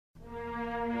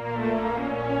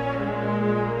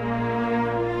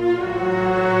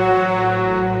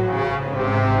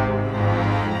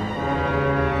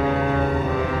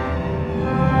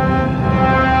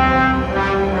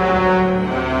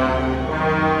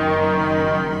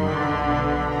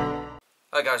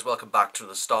Hi guys, welcome back to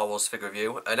the Star Wars figure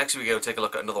review. Next week we're going to take a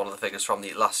look at another one of the figures from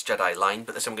the Last Jedi line,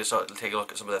 but this time we're going to take a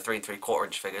look at some of the 3 3/4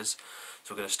 inch figures.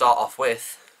 So we're going to start off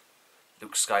with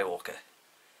Luke Skywalker.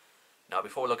 Now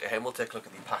before we look at him, we'll take a look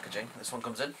at the packaging. This one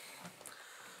comes in.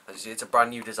 As you see, it's a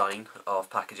brand new design of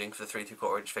packaging for the 3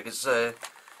 3/4 inch figures.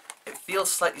 It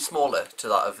feels slightly smaller to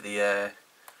that of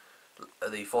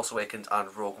the Force Awakens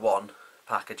and Rogue One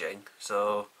packaging,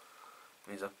 so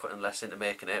means I'm putting less into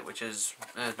making it, which is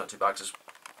not too bad.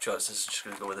 Because this is just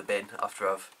going to go in the bin after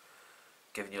I've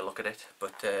given you a look at it.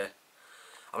 But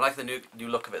I'm liking the new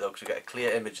look of it though, because we get a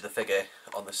clear image of the figure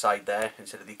on the side there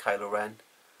instead of the Kylo Ren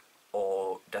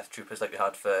or Death Troopers like we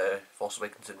had for Force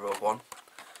Awakens and Rogue One.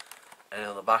 And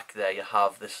on the back there you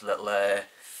have this little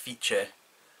feature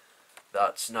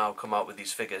that's now come out with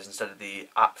these figures instead of the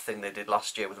app thing they did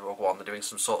last year with Rogue One. They're doing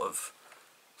some sort of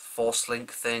Force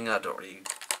Link thing. I don't really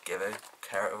give a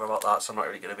care about that, so I'm not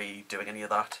really going to be doing any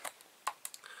of that.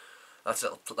 That's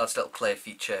a little play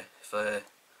feature for,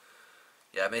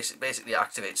 yeah, basically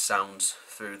activates sounds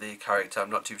through the character.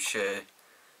 I'm not too sure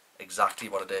exactly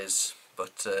what it is,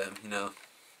 but you know,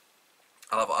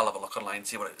 I'll have a look online and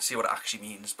see what it actually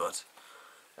means. But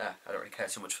yeah, I don't really care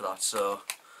too much for that. So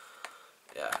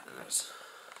yeah, so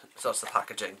that's the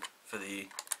packaging for the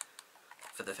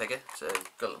figure. It's a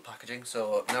good little packaging.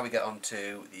 So now we get on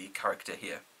to the character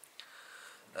here.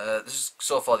 This is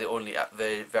so far the only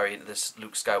variant of this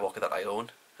Luke Skywalker that I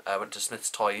own. I went to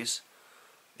Smith's Toys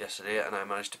yesterday and I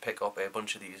managed to pick up a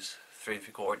bunch of these 3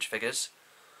 3/4 inch figures.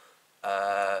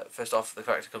 First off, the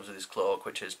character comes with his cloak,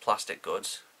 which is plastic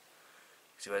goods.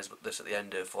 He wears this at the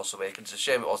end of Force Awakens. It's a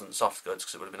shame it wasn't soft goods,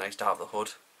 because it would have been nice to have the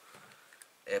hood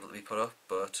able to be put up,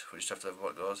 but we just have to have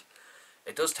what it goes.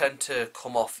 It does tend to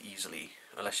come off easily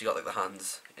unless you got like the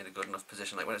hands in a good enough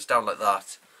position. Like when it's down like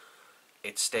that,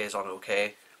 it stays on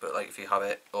okay, but like if you have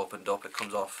it opened up, it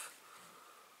comes off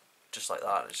just like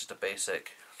that. It's just a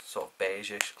basic sort of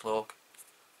beige-ish cloak,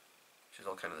 which is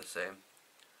all kind of the same.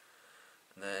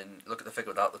 And then look at the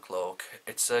figure without the cloak.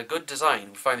 It's a good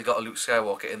design. We finally got a Luke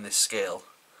Skywalker in this scale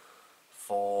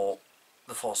for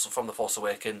from the Force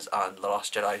Awakens and the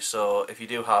Last Jedi. So if you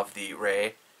do have the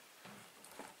Rey,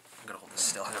 I'm gonna hold this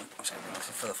still. Hang on, I'm just gonna move it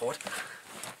further forward.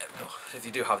 There we go. If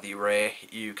you do have the Rey,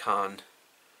 you can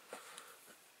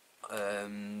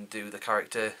do the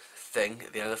character thing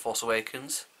at the end of the Force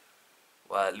Awakens,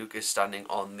 where Luke is standing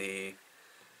on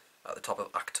at the top of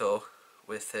Acto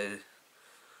with his,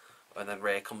 and then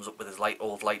Rey comes up with his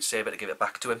old lightsaber to give it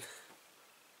back to him.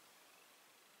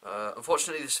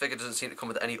 Unfortunately, this figure doesn't seem to come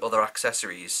with any other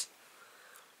accessories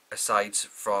aside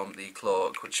from the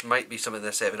cloak, which might be something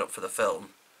they're saving up for the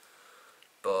film.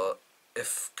 But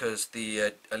because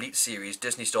the Elite series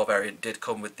Disney Store variant did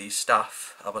come with the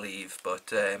staff, I believe,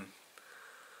 but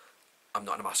I'm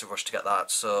not in a massive rush to get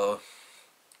that. So,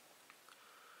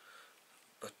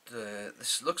 but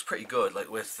this looks pretty good. Like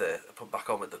with put back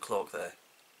on with the cloak there.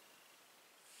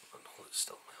 Hold it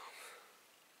still.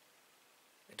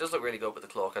 It does look really good with the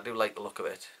cloak. I do like the look of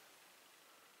it,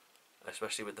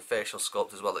 especially with the facial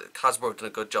sculpt as well. Hasbro have done a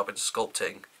good job in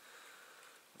sculpting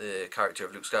the character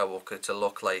of Luke Skywalker to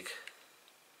look like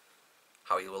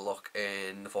how he will look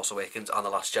in The Force Awakens and The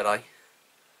Last Jedi.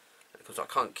 Because I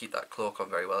can't keep that cloak on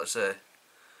very well. It's a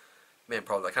main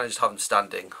problem. I kind of just have him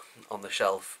standing on the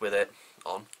shelf with it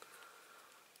on.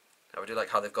 I do like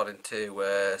how they've got into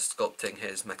sculpting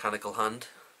his mechanical hand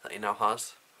that he now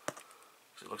has.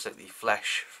 So it looks like the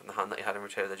flesh from the hand that he had in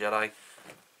Return of the Jedi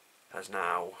has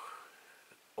now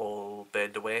all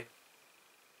burned away.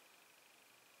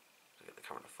 So get the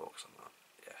camera to focus on that.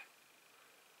 Yeah.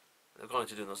 They've gone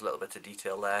into doing those little bits of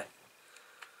detail there,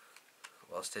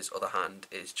 whilst his other hand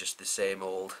is just the same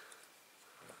old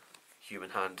human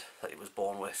hand that he was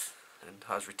born with and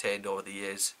has retained over the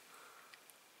years.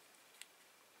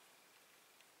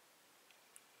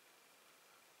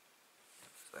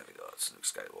 So there we go, it's Luke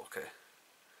Skywalker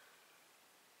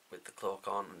with the cloak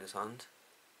on in his hand.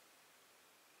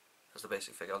 That's the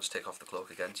basic figure. I'll just take off the cloak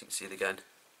again so you can see it again.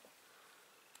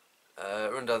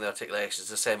 Run down the articulations,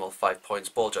 the same old 5 points: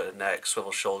 ball jointed neck,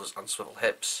 swivel shoulders and swivel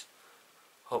hips.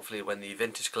 Hopefully when the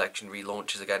vintage collection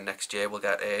relaunches again next year, we'll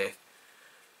get a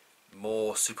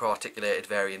more super articulated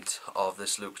variant of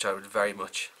this Luke, which I would very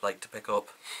much like to pick up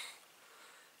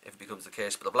if it becomes the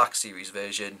case. But the Black Series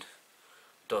version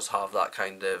does have that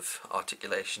kind of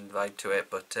articulation vibe to it,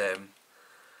 but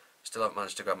still haven't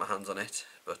managed to grab my hands on it,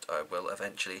 but I will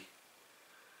eventually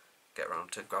get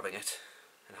around to grabbing it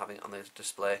and having it on the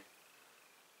display.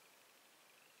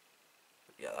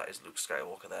 But yeah, that is Luke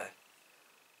Skywalker there.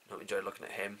 I hope you enjoyed looking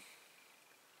at him.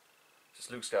 This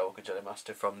is Luke Skywalker Jedi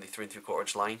Master from the 3 3/4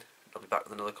 inch line. I'll be back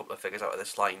with another couple of figures out of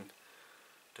this line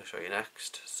to show you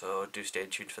next, so do stay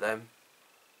tuned for them,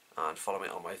 and follow me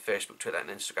on my Facebook, Twitter and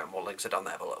Instagram. All links are down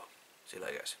there below. See you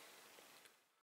later, guys.